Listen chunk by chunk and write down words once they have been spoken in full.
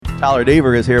Tyler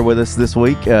Deaver is here with us this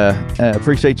week.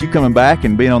 Appreciate you coming back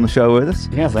and being on the show with us.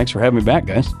 Yeah, thanks for having me back,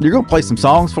 guys. You're going to play some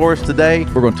songs for us today.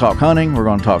 We're going to talk hunting. We're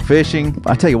going to talk fishing.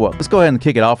 I tell you what, let's go ahead and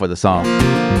kick it off with a song.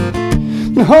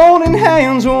 Holding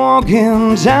hands,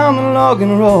 walking down the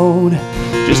logging road,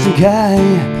 just a guy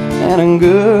and a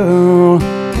girl,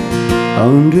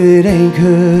 100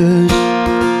 acres.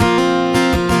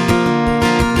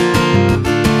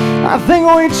 I think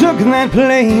we took that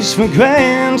place for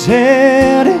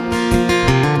granted.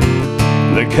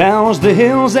 The cows, the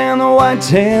hills, and the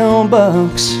whitetail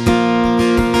bucks.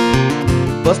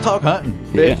 Let's talk hunting,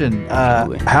 fishing.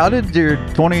 How did your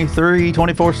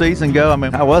 23-24 season go? I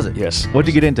mean, how was it? Yes. What'd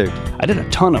you get into? I did a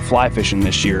ton of fly fishing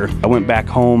this year. I went back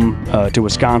home to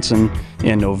Wisconsin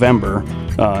in November,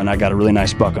 and I got a really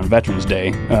nice buck on Veterans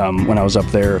Day. When I was up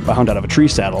there, I hung out of a tree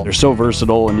saddle. They're so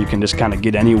versatile, and you can just kind of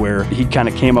get anywhere. He kind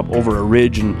of came up over a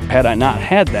ridge, and had I not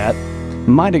had that,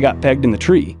 might have got pegged in the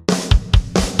tree.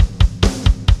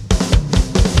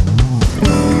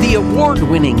 The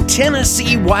award-winning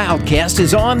Tennessee Wildcast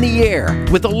is on the air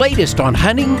with the latest on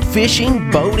hunting,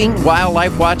 fishing, boating,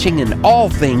 wildlife watching, and all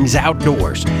things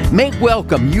outdoors. Make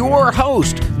welcome your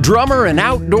host, drummer and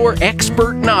outdoor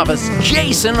expert novice,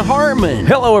 Jason Harmon.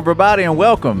 Hello, everybody, and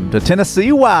welcome to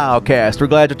Tennessee Wildcast. We're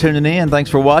glad you're tuning in. Thanks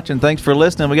for watching. Thanks for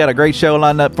listening. We got a great show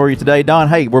lined up for you today. Don,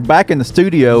 hey, we're back in the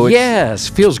studio. It's yes,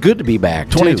 feels good to be back,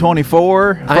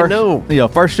 2024. I know.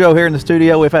 First show here in the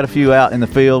studio. We've had a few out in the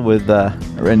field with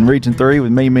in Region 3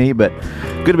 with me, but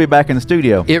good to be back in the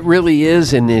studio. It really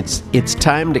is, and it's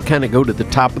time to kind of go to the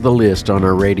top of the list on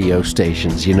our radio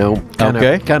stations, you know?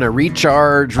 Kind of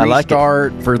recharge,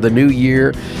 restart for the new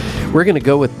year. We're going to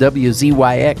go with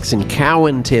WZYX in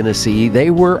Cowan, Tennessee. They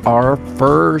were our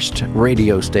first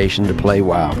radio station to play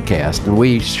Wildcast, and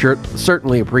we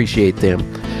certainly appreciate them.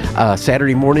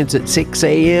 Saturday mornings at 6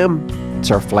 a.m., it's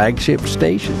our flagship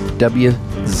station,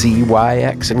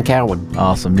 WZYX in Cowan.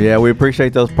 Awesome. Yeah, we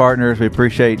appreciate those partners. We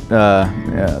appreciate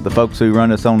the folks who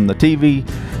run us on the TV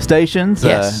stations.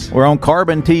 Yes. We're on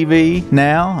Carbon TV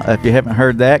now. If you haven't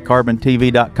heard that,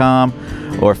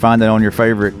 carbontv.com, or find it on your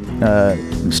favorite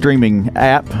streaming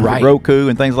app, right. Roku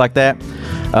and things like that.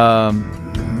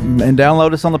 And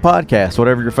download us on the podcast,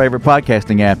 whatever your favorite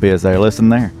podcasting app is there. Listen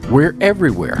there. We're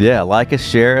everywhere. Yeah, like us,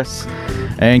 share us,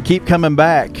 and keep coming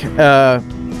back.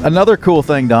 Another cool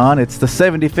thing, Don, it's the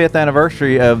 75th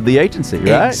anniversary of the agency,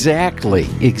 right?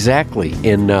 Exactly.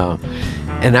 And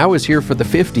I was here for the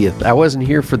 50th. I wasn't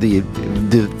here for the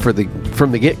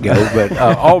from the get-go, but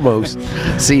almost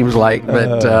seems like.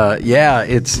 But yeah,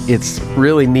 it's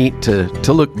really neat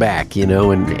to look back, you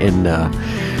know, and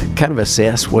kind of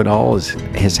assess what all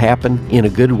has happened in a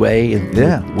good way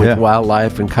with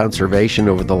wildlife and conservation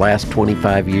over the last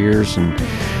 25 years, and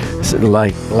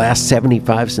like last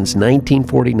 75 since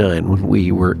 1949, when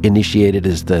we were initiated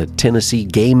as the Tennessee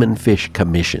Game and Fish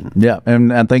Commission. Yeah,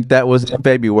 and I think that was in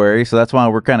February, so that's why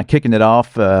we're kind of kicking it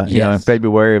off in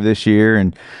February of this year.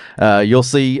 And you'll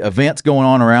see events going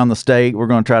on around the state. We're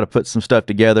going to try to put some stuff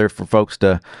together for folks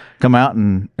to come out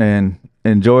and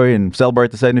enjoy and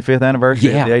celebrate the 75th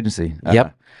anniversary of the agency.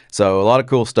 So a lot of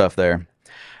cool stuff there.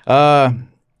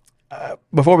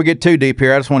 Before we get too deep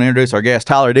here, I just want to introduce our guest.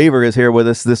 Tyler Deaver is here with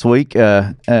us this week.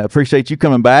 Appreciate you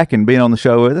coming back and being on the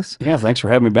show with us. Yeah, thanks for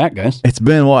having me back, guys. It's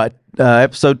been what?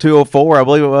 Episode 204, I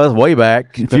believe it was, way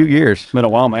back, a few years. It's been a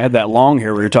while. I had that long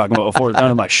hair we were talking about before. It's down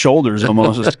to my shoulders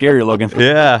almost. It's scary looking.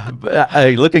 Yeah.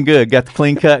 Hey, looking good. Got the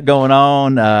clean cut going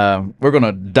on. We're going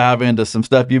to dive into some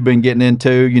stuff you've been getting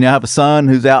into. You now have a son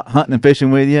who's out hunting and fishing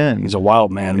with you. And he's a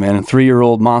wild man, a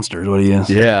 3-year-old monster is what he is.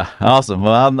 Yeah. Awesome.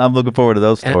 Well, I'm looking forward to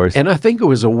those stories. And I think it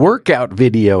was a workout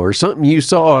video or something you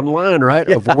saw online, right?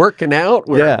 Of working out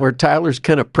where Tyler's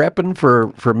kind of prepping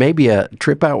for maybe a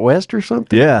trip out west or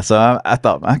something. Yeah. So I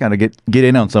thought I got to get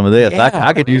in on some of this. Yeah.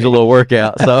 I could use a little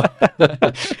workout. So,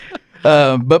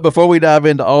 but before we dive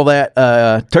into all that,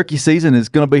 turkey season is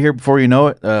going to be here before you know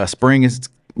it. Spring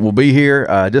will be here.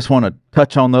 I just want to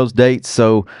touch on those dates.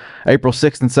 So, April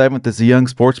 6th and 7th is the young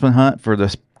sportsman hunt for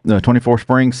the 24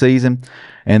 spring season,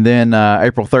 and then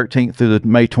April 13th through the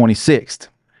May 26th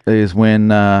is when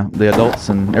the adults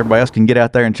and everybody else can get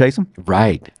out there and chase them.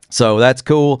 Right. So that's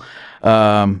cool.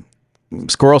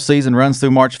 Squirrel season runs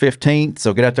through March 15th,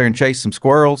 so get out there and chase some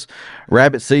squirrels.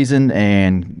 Rabbit season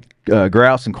and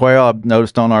grouse and quail, I've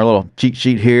noticed on our little cheat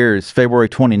sheet here, is February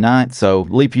 29th, so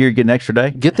leap year, get an extra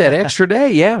day. Get that extra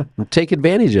day, yeah. Take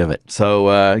advantage of it.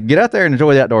 So get out there and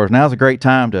enjoy the outdoors. Now's a great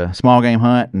time to small game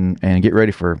hunt and get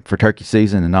ready for turkey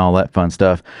season and all that fun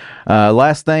stuff.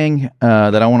 Last thing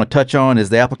that I want to touch on is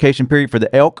the application period for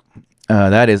the elk.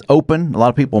 That is open. A lot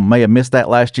of people may have missed that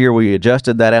last year. We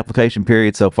adjusted that application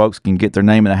period so folks can get their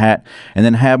name in a hat and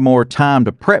then have more time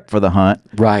to prep for the hunt.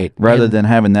 Right. Rather than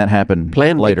having that happen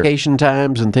plan later. Vacation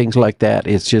times and things like that.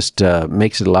 It's just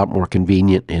makes it a lot more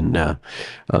convenient, and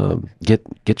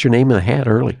get your name in the hat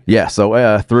early. Yeah.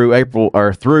 So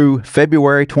through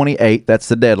February 28th, that's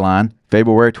the deadline.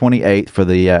 February 28th for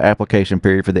the application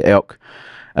period for the elk.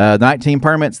 19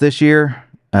 permits this year.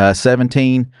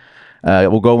 17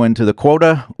 will go into the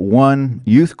quota, 1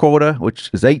 youth quota, which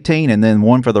is 18, and then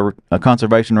 1 for the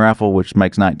conservation rifle, which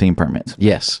makes 19 permits.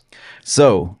 Yes.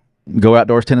 So go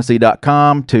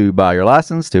outdoorstennessee.com to buy your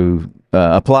license, to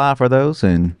apply for those,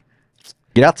 and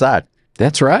get outside.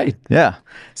 That's right. Yeah.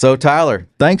 So Tyler,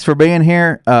 thanks for being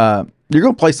here. You're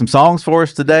going to play some songs for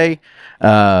us today.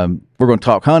 We're going to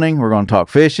talk hunting. We're going to talk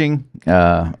fishing.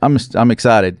 I'm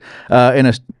excited.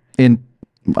 I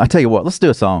tell you what, let's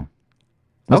do a song.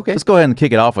 Let's go ahead and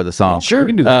kick it off with a song. Sure. We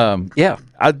can do that. Yeah.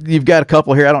 You've got a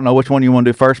couple here. I don't know which one you want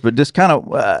to do first, but just kind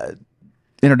of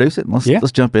introduce it. And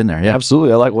let's jump in there. Yeah,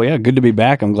 Absolutely. Good to be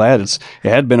back. I'm glad it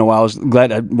had been a while. I was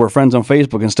glad we're friends on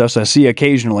Facebook and stuff, so I see you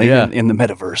occasionally in the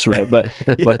metaverse, right? But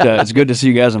it's good to see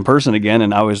you guys in person again,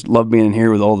 and I always love being in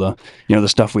here with all the the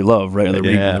stuff we love, right? The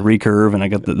recurve, and I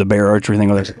got the bear archery thing.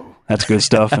 That's good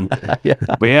stuff. And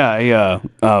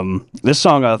this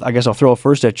song, I guess I'll throw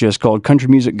first at you. It's called "Country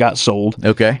Music Got Sold."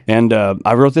 Okay. And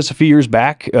I wrote this a few years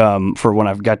back for when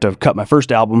I've got to cut my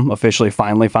first album officially.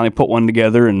 Finally put one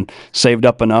together and saved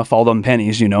up enough, all them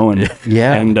pennies,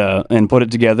 and put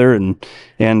it together. And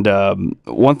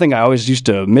one thing I always used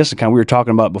to miss, and kind of we were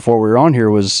talking about before we were on here,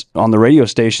 was on the radio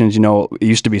stations. It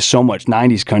used to be so much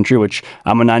 '90s country, which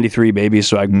I'm a '93 baby,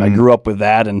 so I grew up with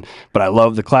that. But I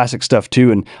love the classic stuff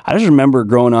too. And I just remember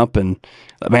growing up, and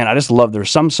man, I just loved. There's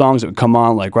some songs that would come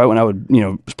on like right when I would,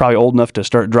 was probably old enough to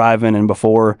start driving, and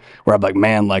before, where I'm like,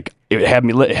 man, like it had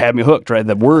me hooked, right?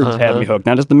 The words had me hooked,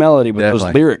 not just the melody, but those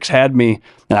lyrics had me.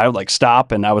 And I would like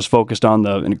stop, and I was focused on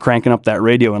and cranking up that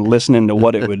radio and listening to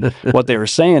what they were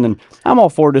saying. And I'm all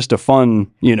for just a fun,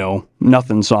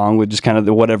 nothing song with just kind of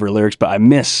the whatever lyrics, but I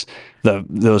miss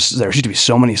those. There used to be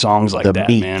so many songs like that,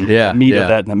 meat. man. Yeah, the meat of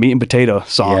that, and the meat and potato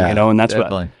song, and that's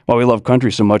why we love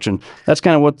country so much. And that's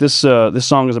kind of what this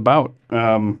song is about.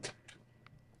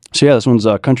 This one's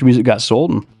Country Music Got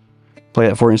Sold, and play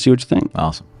that for you and see what you think.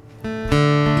 Awesome.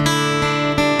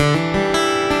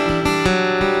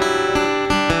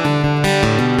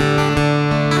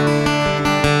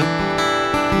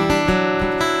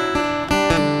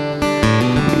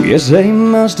 Guess they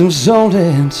must have sold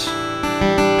it,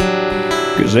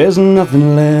 'cause there's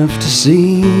nothing left to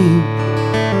see.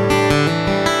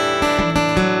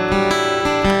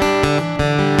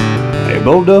 They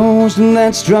bulldozed in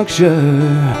that structure.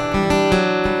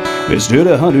 It stood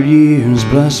 100 years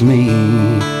plus me.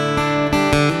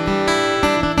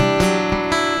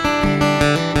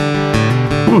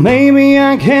 Maybe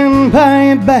I can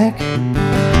buy it back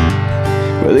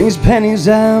with these pennies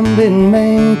I've been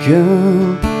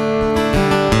making.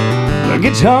 The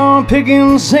guitar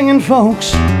picking, singing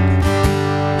folks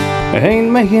ain't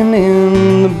making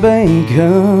in the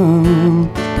bacon.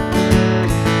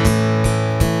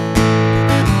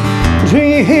 Do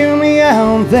you hear me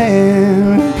out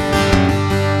there?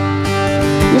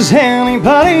 Is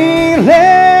anybody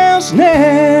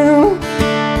listening?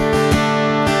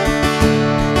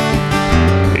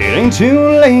 It ain't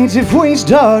too late if we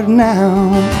start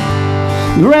now.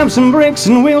 Grab some bricks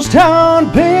and we'll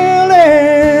start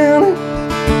building.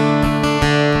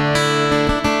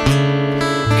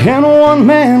 Can one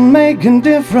man make a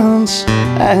difference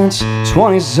at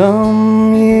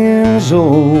 20-some years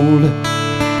old?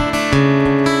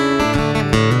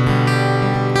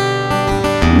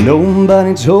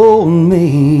 Nobody told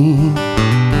me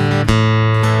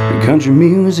country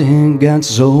music got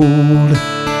sold.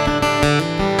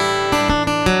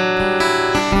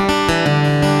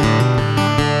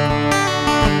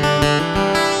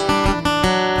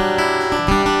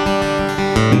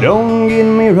 Don't get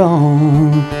me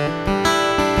wrong,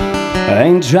 I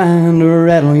ain't trying to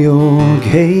rattle your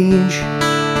cage.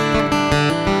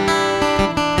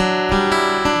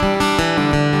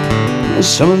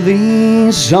 Some of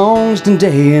these songs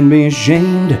today I'd be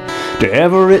ashamed to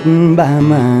have written by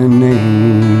my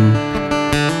name.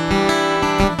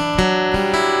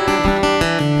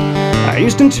 I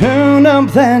used to turn up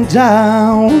that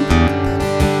dial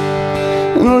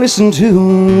and listen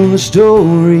to the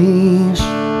stories,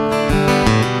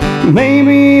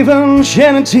 maybe even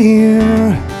shed a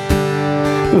tear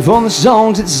for the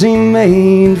songs that seemed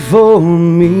made for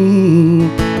me.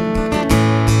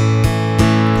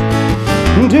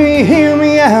 Do you hear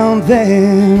me out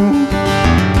there?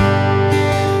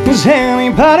 Is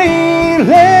anybody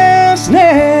listening?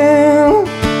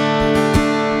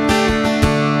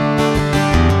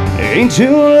 Ain't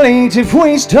too late if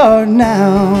we start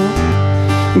now.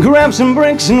 Grab some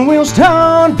bricks and we'll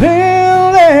start building.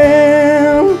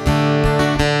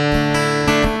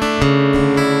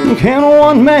 Can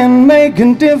one man make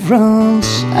a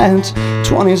difference at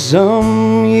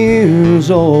 20-some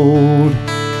years old?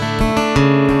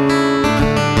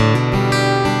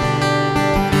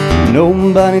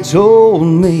 Nobody told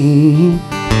me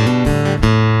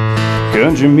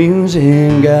country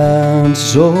music got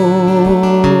sold.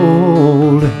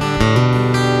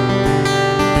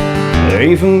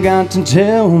 They forgot to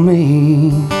tell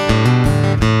me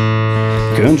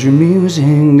country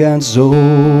music got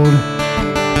sold.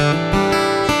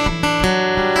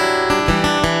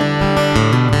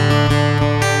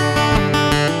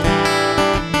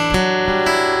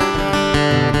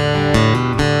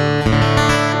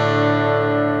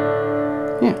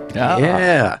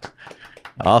 Yeah.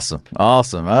 Awesome.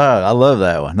 I love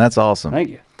that one. That's awesome. Thank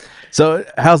you. So,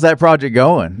 how's that project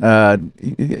going? A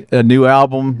new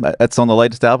album that's on the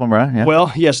latest album, right? Yeah.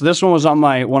 Well, yes, this one was on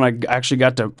my when I actually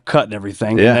got to cut and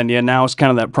everything. Yeah. And then now it's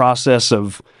kind of that process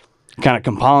of kind of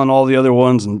compiling all the other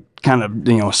ones and kind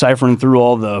of ciphering through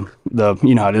all the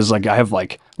how it is. Like I have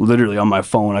like literally on my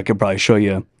phone, I could probably show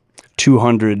you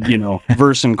 200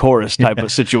 verse and chorus type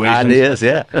of situations. Ideas,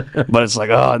 yeah. But it's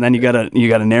like, and then you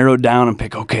gotta narrow it down and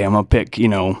pick. Okay, I'm gonna pick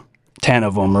 10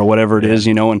 of them or whatever it is,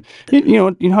 and you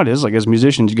know how it is. Like as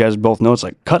musicians, you guys both know it's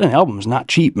like cutting an album is not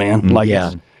cheap, man. Like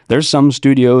there's some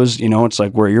studios, it's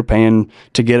like where you're paying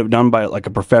to get it done by like a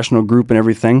professional group and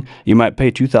everything. You might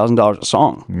pay $2,000 a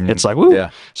song. It's like, woo. Yeah.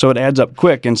 So it adds up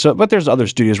quick. But there's other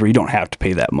studios where you don't have to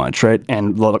pay that much, right?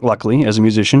 And luckily, as a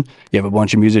musician, you have a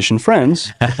bunch of musician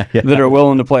friends that are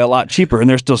willing to play a lot cheaper, and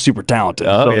they're still super talented.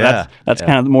 That's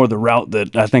kind of more the route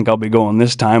that I think I'll be going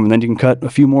this time. And then you can cut a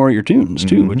few more of your tunes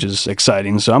too, which is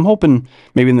exciting. So I'm hoping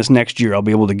maybe in this next year I'll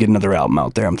be able to get another album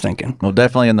out there. I'm thinking. Well,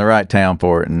 definitely in the right town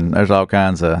for it, and there's all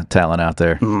kinds of talent out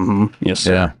there. Yes,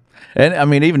 sir. Yeah. And I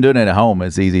mean, even doing it at home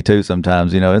is easy too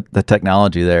sometimes. The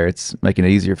technology there, it's making it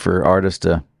easier for artists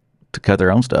to cut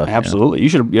their own stuff. Absolutely. You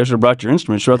should have brought your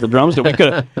instruments, throw out the drums. We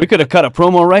could have cut a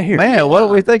promo right here. Man, what are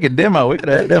we thinking? Demo. We could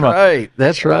have had demo. Right.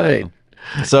 That's right.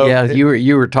 So yeah,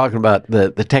 you were talking about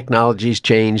the technology's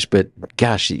changed, but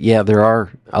gosh, yeah, there are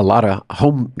a lot of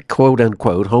home, quote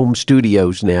unquote, home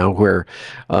studios now where,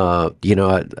 I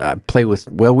play with.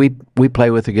 Well, we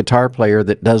play with a guitar player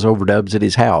that does overdubs at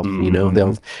his house.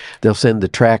 They'll send the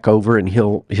track over, and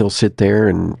he'll sit there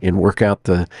and work out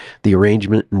the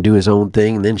arrangement and do his own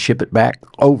thing, and then ship it back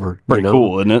over. Pretty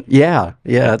cool, isn't it? Yeah,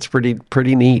 it's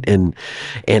pretty neat. And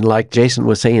like Jason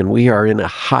was saying, we are in a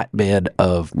hotbed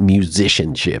of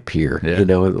musicianship here. Yeah.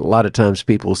 A lot of times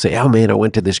people say, "Oh man, I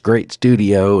went to this great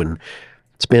studio and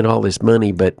spent all this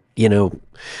money," but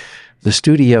the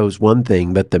studio is one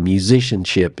thing, but the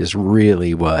musicianship is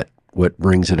really what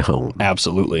brings it home.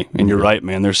 Absolutely. And you're right,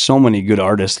 man. There's so many good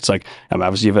artists. It's like,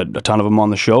 obviously you've had a ton of them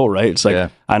on the show, right? It's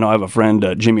like, I know I have a friend,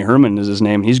 Jimmy Herman is his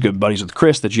name. He's good buddies with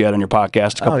Chris that you had on your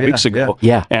podcast a couple weeks ago.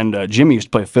 Yeah. And Jimmy used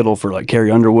to play fiddle for like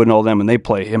Carrie Underwood and all them, and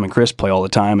him and Chris play all the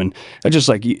time. And it's just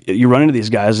like, you run into these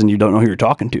guys and you don't know who you're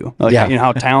talking to. Like,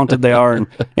 how talented they are. And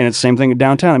it's the same thing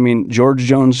downtown. I mean, George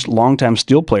Jones, longtime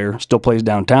steel player, still plays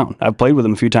downtown. I've played with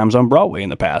him a few times on Broadway in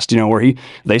the past, where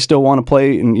they still want to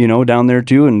play and, down there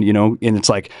too. And, and it's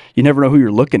like, you never know who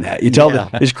you're looking at. You tell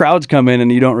these crowds come in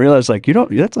and you don't realize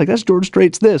that's George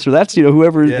Strait's this, or that's,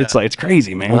 whoever. It's like, it's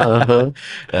crazy, man.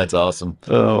 That's awesome.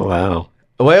 Oh, wow.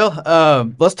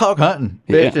 Well, let's talk hunting,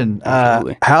 fishing.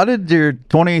 How did your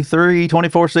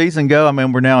 23-24 season go? I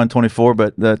mean, we're now in 24,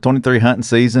 but the 23 hunting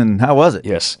season, how was it?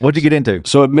 Yes. What'd you get into?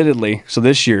 So admittedly,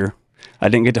 this year, I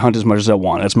didn't get to hunt as much as I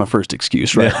wanted. That's my first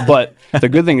excuse, right? Yeah. But the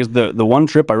good thing is the one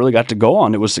trip I really got to go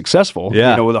on, it was successful, with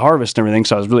the harvest and everything.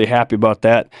 So I was really happy about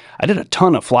that. I did a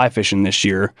ton of fly fishing this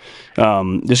year,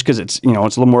 just because it's, it's a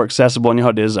little more accessible. And you know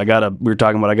how it is. I got a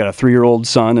 3-year-old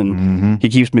son, and he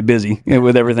keeps me busy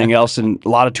with everything else, and a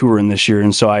lot of touring this year.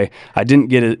 And so I didn't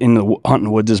get it in the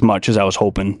hunting woods as much as I was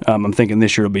hoping. I'm thinking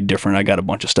this year will be different. I got a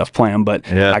bunch of stuff planned, but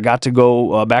I got to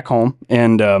go back home,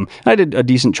 and I did a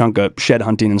decent chunk of shed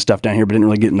hunting and stuff down here, but didn't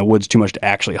really get in the woods too much to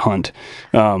actually hunt.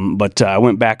 But I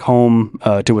went back home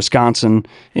to Wisconsin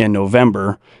in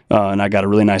November, and I got a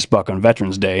really nice buck on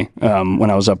Veterans Day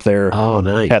when I was up there. Oh,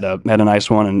 nice. Had a nice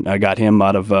one, and I got him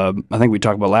out of, I think we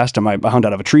talked about last time, I hunt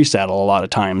out of a tree saddle a lot of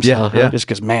times. Just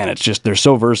because, man, it's just, they're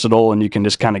so versatile, and you can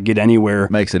just kind of get anywhere.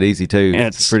 Makes it easy, too. And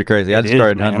it's pretty crazy. I just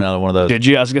started hunting out of one of those. Did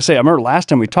you? I was going to say, I remember last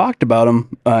time we talked about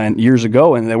them years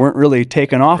ago, and they weren't really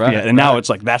taken off yet, and now it's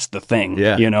like, that's the thing,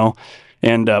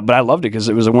 And but I loved it because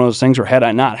it was one of those things where had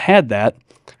I not had that,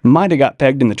 might have got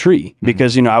pegged in the tree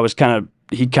because I was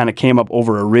he kind of came up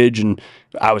over a ridge and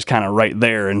I was kind of right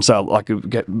there, and so like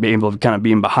being able to kind of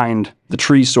being behind the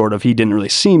tree, sort of. He didn't really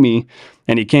see me,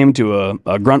 and he came to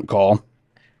a grunt call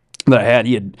that I had.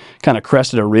 He had kind of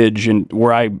crested a ridge, and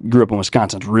where I grew up in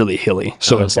Wisconsin, it's really hilly,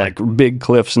 so it's like big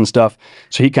cliffs and stuff.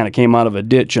 So he kind of came out of a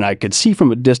ditch, and I could see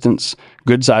from a distance,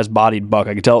 good-sized bodied buck.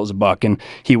 I could tell it was a buck, and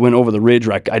he went over the ridge.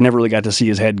 I never really got to see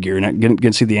his headgear, and I didn't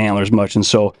get to see the antlers much, and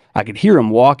so I could hear him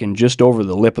walking just over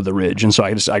the lip of the ridge, and so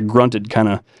I grunted kind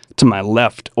of to my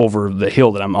left over the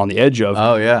hill that I'm on the edge of.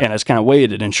 Oh, yeah. And I just kind of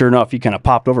waited, and sure enough, he kind of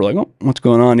popped over like, oh, what's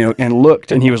going on? And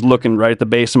looked, and he was looking right at the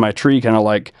base of my tree, kind of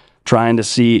like trying to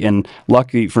see, and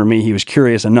lucky for me, he was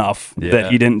curious enough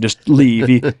that he didn't just leave.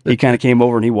 He kind of came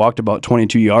over and he walked about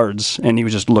 22 yards, and he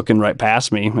was just looking right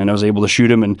past me, and I was able to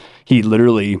shoot him, and he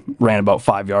literally ran about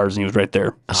 5 yards, and he was right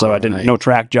there. So I didn't no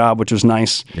track job, which was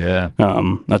nice. Yeah.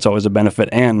 That's always a benefit,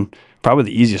 and probably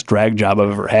the easiest drag job I've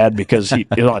ever had because he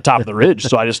was on the top of the ridge.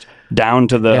 So I just down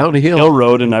to the hill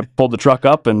road, and I pulled the truck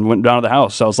up and went down to the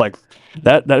house. So I was like,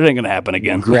 that ain't going to happen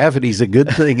again. Gravity's a good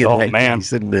thing in that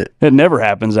case, isn't it? It never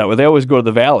happens that way. They always go to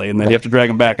the valley, and then you have to drag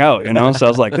them back out, So I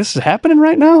was like, this is happening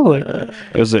right now? Like,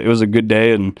 it was a good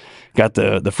day, and got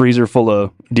the freezer full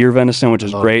of deer venison, which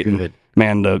is great. Good. And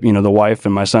man, the wife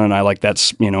and my son and I, like,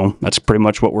 that's pretty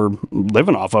much what we're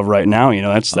living off of right now.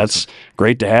 That's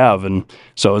great to have. And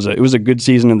so it was a good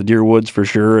season in the deer woods for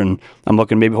sure. And I'm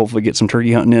looking maybe hopefully get some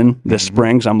turkey hunting in this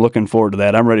spring. So I'm looking forward to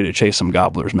that. I'm ready to chase some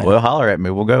gobblers, man. Well, holler at me.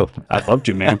 We'll go. I'd love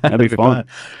to, man. That'd be fun.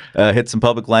 Hit some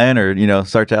public land, or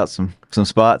search out some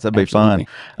spots. That'd be fun.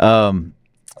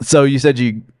 So you said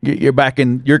you're back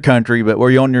in your country, but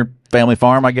were you on your family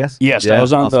farm, I guess? Yes, I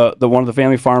was on the one of the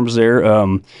family farms there.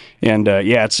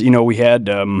 It's we had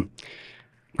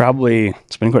probably,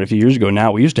 it's been quite a few years ago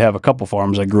now. We used to have a couple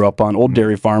farms I grew up on, old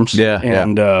dairy farms.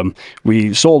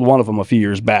 We sold one of them a few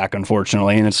years back,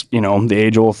 unfortunately. And it's, the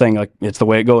age-old thing, like, it's the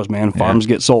way it goes, man. Farms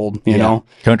get sold, you know.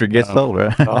 Country gets sold,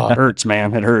 right? It hurts,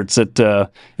 man. It hurts.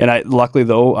 Luckily,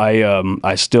 though,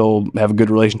 I still have a good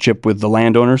relationship with the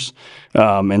landowners.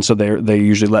 And so they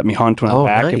usually let me hunt when I'm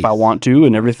back if I want to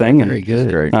and everything. Very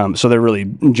good. So they're really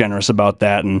generous about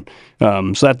that. And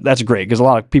so that's great, because a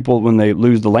lot of people, when they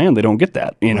lose the land, they don't get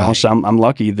that, Right. So I'm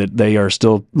lucky that they are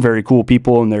still very cool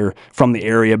people, and they're from the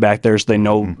area back there, so they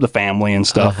know the family and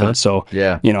stuff. And so,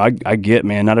 I get,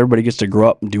 man, not everybody gets to grow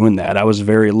up doing that. I was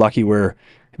very lucky where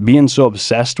being so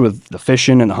obsessed with the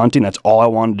fishing and the hunting, that's all I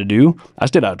wanted to do. I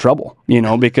stayed out of trouble,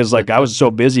 because like I was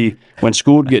so busy when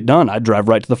school would get done, I'd drive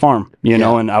right to the farm,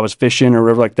 and I was fishing or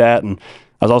whatever like that. And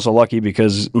I was also lucky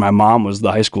because my mom was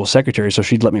the high school secretary, so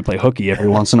she'd let me play hooky every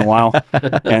once in a while.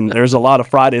 And there's a lot of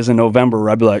Fridays in November where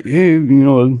I'd be like, hey,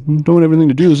 don't have anything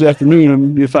to do this afternoon.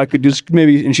 And if I could just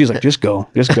maybe, and she's like, just go.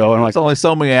 And I'm like, it's only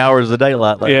so many hours of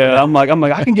daylight. I'm like,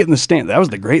 I can get in the stand. That was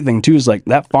the great thing too, is like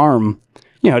that farm,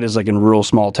 it is like in rural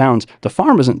small towns. The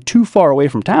farm isn't too far away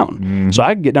from town. So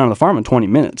I could get down to the farm in 20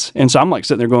 minutes. And so I'm like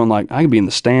sitting there going like, I could be in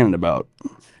the stand in about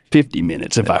 50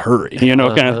 minutes if I hurry, kind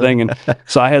of thing. And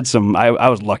so I had I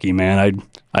was lucky, man.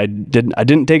 I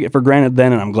didn't take it for granted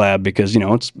then, and I'm glad, because,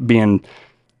 it's being,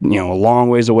 a long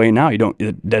ways away now.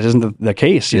 That isn't the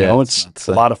case, it's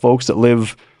a lot of folks that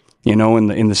live,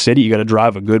 in the city. You got to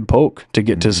drive a good poke to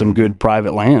get to some good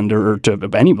private land or to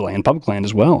any land, public land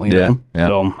as well, know?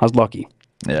 So I was lucky.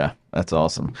 Yeah, that's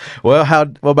awesome. Well,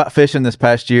 what about fishing this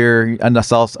past year? And I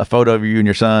saw a photo of you and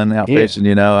your son out fishing.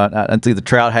 I see the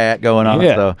trout hat going on.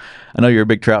 Yeah. So I know you're a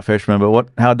big trout fisherman. But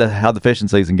how'd the fishing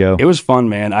season go? It was fun,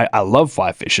 man. I love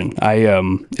fly fishing.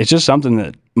 It's just something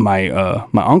that my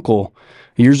uncle,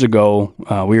 years ago,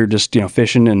 we were just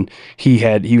fishing, and he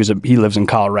lives in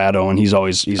Colorado, and he's a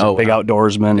big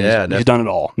outdoorsman. He's done it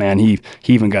all, man. He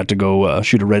even got to go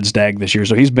shoot a red stag this year.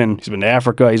 So he's been to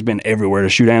Africa. He's been everywhere to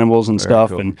shoot animals and stuff.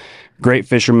 Cool. And great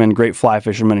fisherman, great fly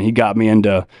fisherman. And he got me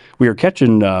into. We were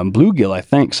catching bluegill, I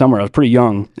think, somewhere. I was pretty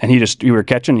young, and we were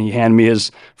catching. And he handed me his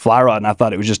fly rod, and I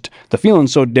thought it was just the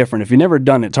feeling's so different. If you've never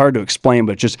done it, it's hard to explain,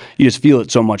 but you just feel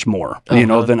it so much more,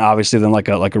 than obviously than like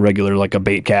a regular, like a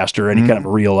bait caster or any kind of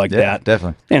a reel like that.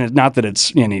 Definitely. And it's not that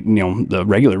it's the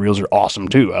regular reels are awesome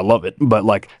too. I love it, but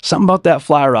like something about that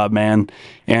fly rod, man.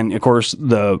 And of course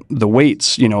the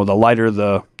weights, the lighter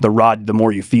the rod, the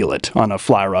more you feel it on a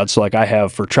fly rod. So like I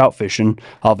have for trout fishing,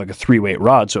 I'll have like a 3-weight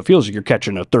rod, so it feels like you're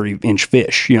catching a 30-inch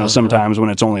fish. Sometimes when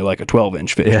it's only like a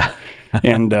 12-inch fish. Yeah.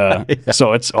 And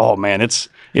so it's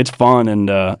it's fun. And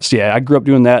I grew up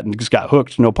doing that and just got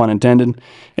hooked, no pun intended.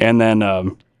 And then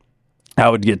I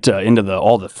would get into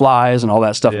all the flies and all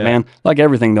that stuff, man. Like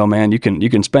everything, though, man, you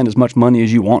can spend as much money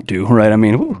as you want to, right? I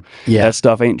mean, that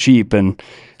stuff ain't cheap, and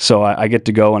so I get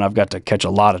to go, and I've got to catch a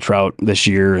lot of trout this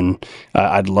year, and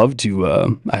I'd love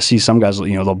to. I see some guys,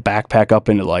 they'll backpack up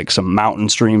into like some mountain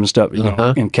stream and stuff,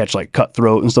 and catch like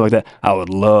cutthroat and stuff like that. I would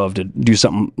love to do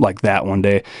something like that one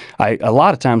day. A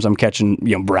lot of times I'm catching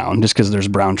brown, just because there's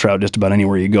brown trout just about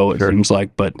anywhere you go. It seems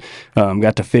like, but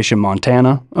got to fish in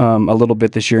Montana a little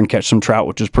bit this year and catch some trout,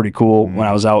 which is pretty cool. When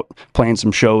I was out playing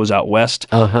some shows out west,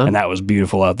 and that was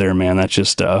beautiful out there, man. That's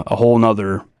just a whole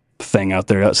nother thing out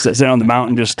there. Sitting on the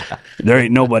mountain, just there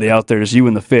ain't nobody out there, just you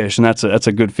and the fish, and that's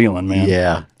a good feeling, man.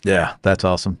 Yeah, that's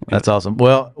awesome. That's awesome.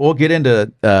 Well, we'll get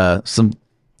into some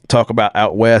talk about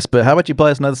out west, but how about you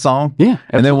play us another song? Yeah,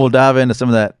 absolutely. And then we'll dive into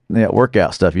some of that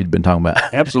workout stuff you'd been talking about.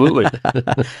 Absolutely.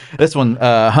 This one,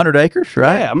 100 Acres,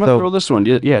 right? Yeah, I'm gonna throw this one.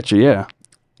 Yeah.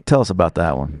 Tell us about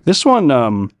that one. This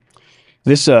one,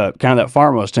 this kind of that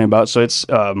farm I was telling you about. So it's,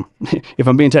 if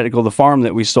I'm being technical, the farm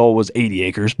that we sold was 80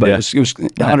 acres, but it was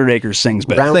 100 acres sings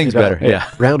better. Sings better, yeah.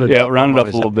 Rounded up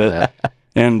a little bit.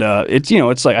 And it's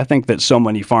it's like, I think that so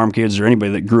many farm kids or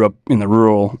anybody that grew up in the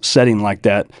rural setting like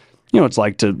that, it's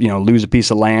like to lose a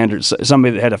piece of land or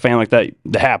somebody that had a family like that.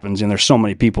 That happens, and there's so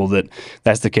many people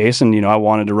that's the case. And I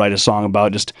wanted to write a song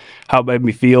about just how it made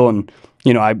me feel, and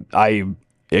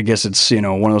I guess it's one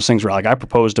of those things where like I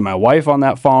proposed to my wife on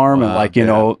that farm, and like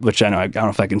which I don't know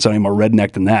if I can sound any more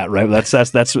redneck than that, right? But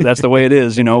that's the way it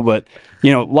is, But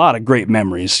a lot of great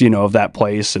memories, of that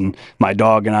place. And my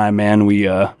dog and I, man,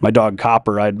 my dog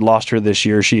Copper, I'd lost her this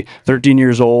year. She 13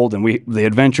 years old, and the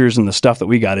adventures and the stuff that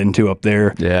we got into up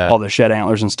there, all the shed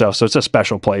antlers and stuff. So it's a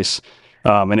special place.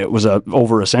 And it was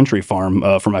over a century farm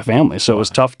for my family, so it was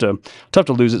tough to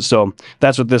lose it. So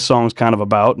that's what this song's kind of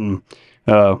about, and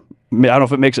I don't know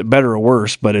if it makes it better or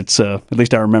worse, but it's at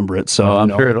least I remember it. So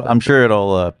I'm sure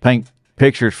it'll paint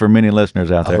pictures for many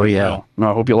listeners out there. Oh yeah,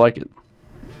 no, I hope you like it.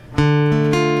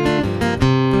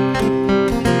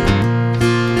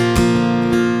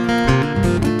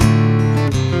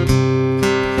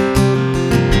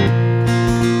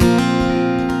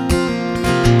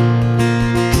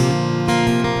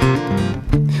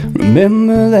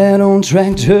 Remember that old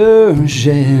tractor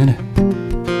shed,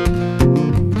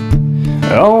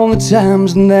 all the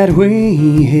times that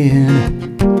we hid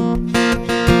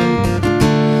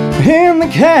in the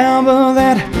cab of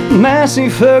that Massey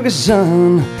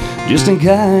Ferguson, just a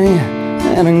guy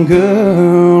and a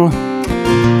girl.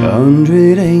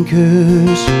 100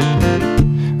 acres.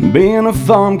 Being a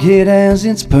farm kid has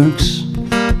its perks.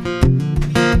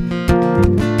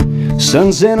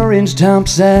 Sunset ridge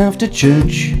tops after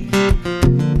church,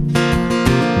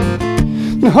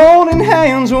 holding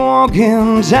hands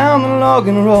walking down the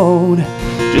logging road,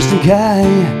 just a guy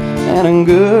and a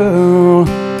girl.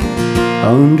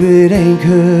 100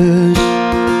 acres.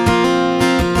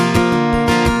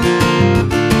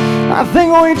 I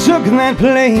think we took that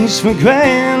place for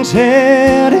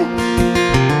granted.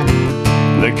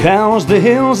 The cows, the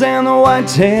hills, and the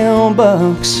whitetail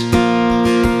bucks.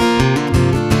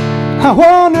 I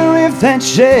wonder if that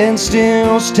shed's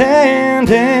still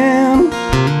standing.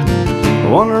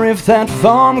 Wonder if that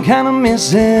farm kinda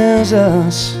misses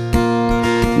us.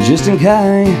 Just a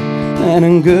guy and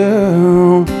a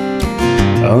girl.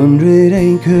 100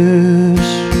 acres.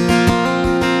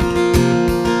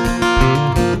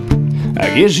 I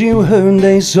guess you heard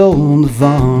they sold the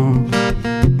farm.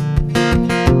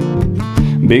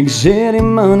 Big city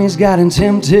money's got a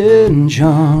tempting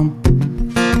charm.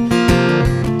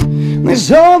 They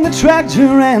sold the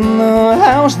tractor and the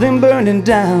house, then burned it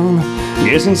down.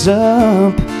 Guess it's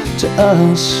up to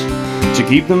us to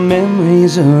keep the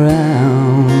memories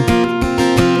around.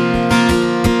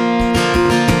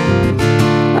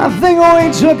 I think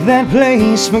we took that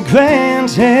place for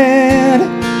granted.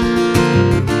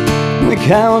 The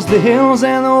cows, the hills,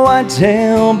 and the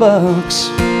whitetail bucks.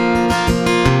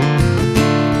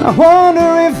 I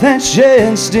wonder if that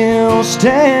shed's still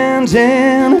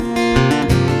standing.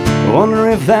 Wonder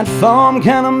if that farm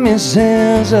kinda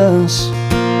misses us.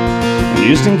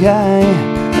 Just a guy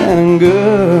and a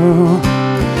girl.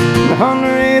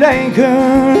 100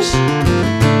 acres.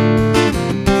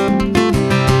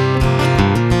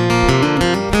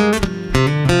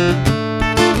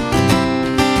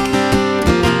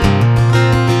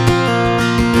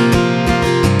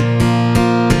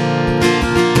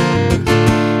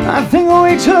 I think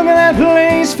we took that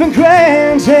place for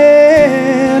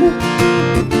granted.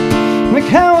 The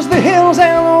cows, the hills,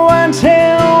 and the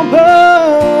whitetail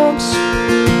bucks.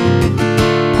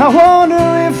 I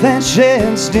wonder if that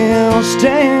shed's still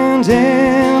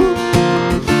standing.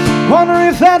 Wonder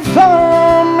if that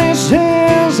farm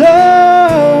misses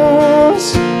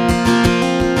us.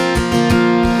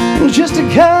 Just a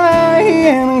guy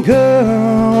and a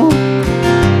girl,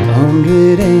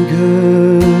 100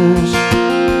 acres.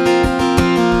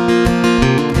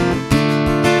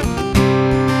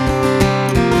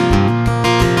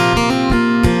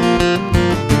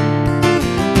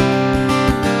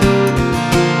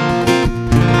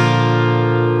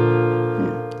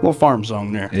 Little farm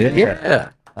song there.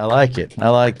 Yeah. I like it. I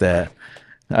like that.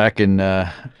 I can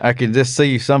just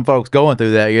see some folks going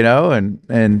through that,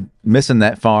 and missing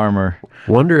that farm or.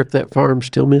 Wonder if that farm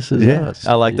still misses us.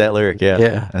 I like that lyric. Yeah.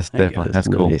 Yeah. That's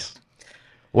cool. Nice.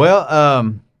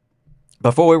 Well,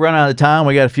 before we run out of time,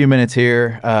 we got a few minutes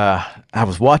here. I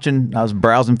was browsing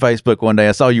Facebook one day.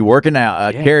 I saw you working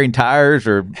out, carrying tires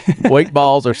or weight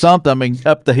balls or something. I mean,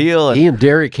 up the hill. He and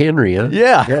Derrick Henry, huh?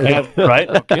 Yeah.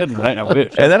 Right? No kidding, right? I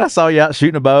wish. And then I saw you out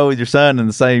shooting a bow with your son in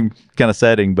the same kind of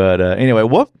setting. But anyway,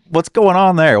 what's going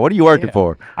on there? What are you working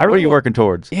for? What are you working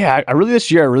towards? Yeah,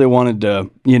 this year I really wanted to,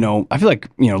 I feel like,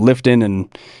 lifting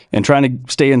and trying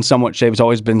to stay in somewhat shape has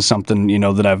always been something,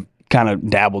 that I've kind of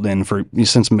dabbled in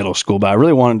since middle school. But I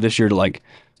really wanted this year to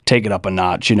take it up a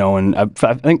notch, and I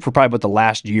think for probably about the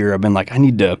last year, I've been like, I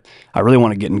really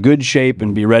want to get in good shape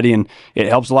and be ready, and it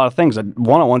helps a lot of things. I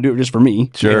want to do it just for me,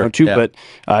 too, yeah. But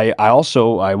I want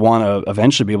to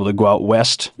eventually be able to go out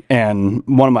west, and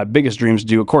one of my biggest dreams to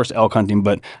do, of course, elk hunting,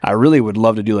 but I really would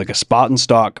love to do like a spot and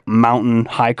stalk mountain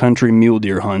high country mule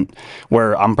deer hunt,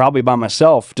 where I'm probably by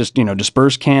myself, just,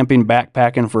 dispersed camping,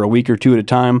 backpacking for a week or two at a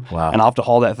time, and I'll have to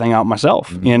haul that thing out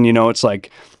myself, and, it's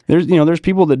like, there's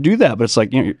people that do that, but it's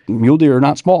like, mule deer are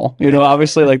not small.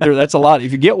 Obviously, that's a lot.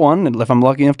 If you get one, and if I'm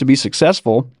lucky enough to be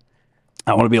successful,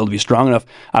 I want to be able to be strong enough.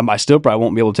 I still probably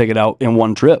won't be able to take it out in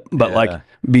one trip, but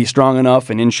be strong enough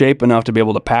and in shape enough to be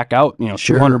able to pack out,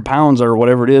 200 pounds or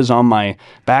whatever it is on my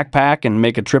backpack and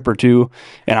make a trip or two.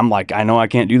 And I'm like, I know I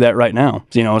can't do that right now.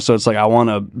 So it's like, I want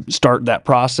to start that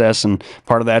process. And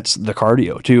part of that's the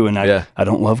cardio too. And I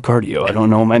don't love cardio. I don't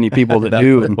know many people that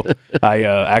do. And I,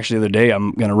 actually the other day,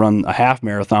 I'm going to run a half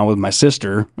marathon with my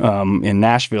sister, in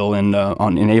Nashville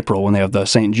in April when they have the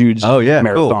St. Jude's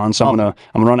marathon. Cool. So I'm going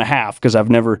to run a half, because I'm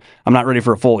not ready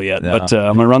for a full yet, but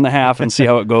I'm going to run the half and see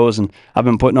how it goes. And I've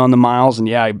been putting on the miles, and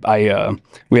we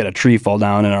had a tree fall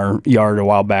down in our yard a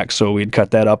while back, so we'd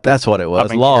cut that up. That's what it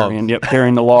was. Log.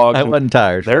 Carrying the log. That wasn't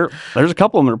tires. There's a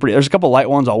couple of them that are pretty. There's a couple of light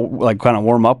ones I'll kind of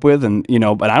warm up with, and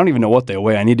but I don't even know what they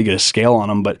weigh. I need to get a scale on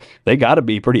them, but they got to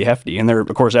be pretty hefty. And they're,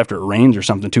 of course, after it rains or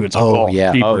something too, it's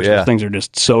cheaper. Those things are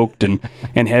just soaked and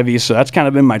heavy. So that's kind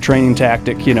of been my training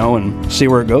tactic, and see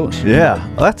where it goes. Yeah,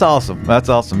 well, that's awesome. That's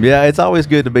awesome. Yeah, it's always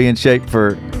good to be in shape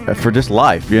for just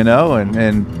life,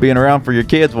 and being around for your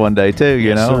kids one day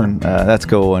too, and that's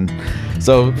cool. And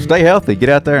so stay healthy, get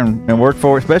out there and work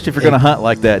for it, especially if you're going to hunt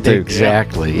like that too.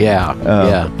 Exactly. Yeah.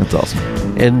 That's awesome.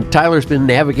 And Tyler's been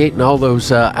navigating all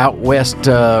those out west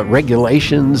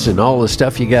regulations and all the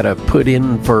stuff you got to put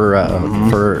in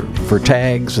for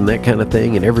tags and that kind of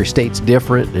thing. And every state's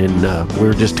different. And we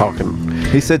were just talking.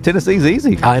 He said Tennessee's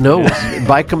easy. I know,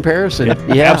 by comparison.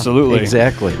 Yeah, absolutely,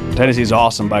 exactly. Tennessee's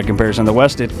awesome by comparison. The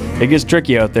West, it gets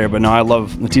tricky out there, but no, I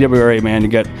love the TWRA, man. You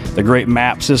got the great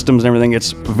map systems and everything.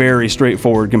 It's very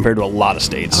straightforward compared to a lot of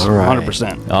states. All right.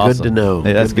 100%. Awesome. Good to know.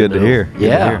 Yeah, that's good to hear.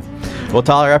 Yeah. Well,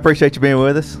 Tyler, I appreciate you being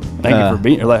with us.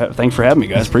 Thanks for having me,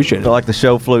 guys. Appreciate it. I feel like the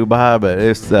show flew by, but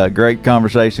it's a great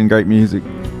conversation, great music.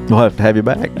 We'll have to have you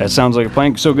back. That sounds like a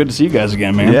plan. So good to see you guys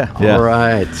again, man. Yeah. All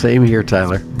right. Same here,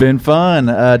 Tyler. Been fun.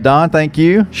 Don, thank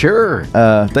you. Sure.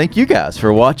 Thank you guys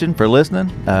for watching, for listening.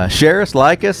 Share us,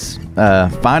 like us,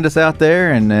 find us out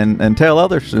there, and tell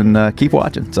others, and keep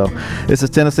watching. So this is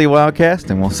Tennessee Wildcast,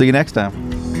 and we'll see you next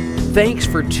time. Thanks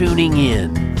for tuning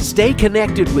in. Stay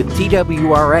connected with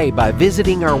TWRA by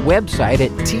visiting our website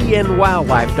at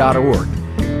tnwildlife.org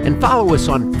and follow us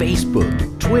on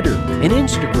Facebook, Twitter, and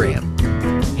Instagram.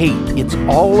 Hey, it's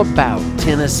all about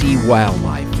Tennessee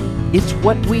wildlife. It's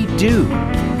what we do.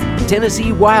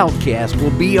 Tennessee Wildcast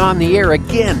will be on the air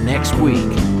again next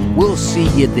week. We'll see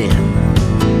you then.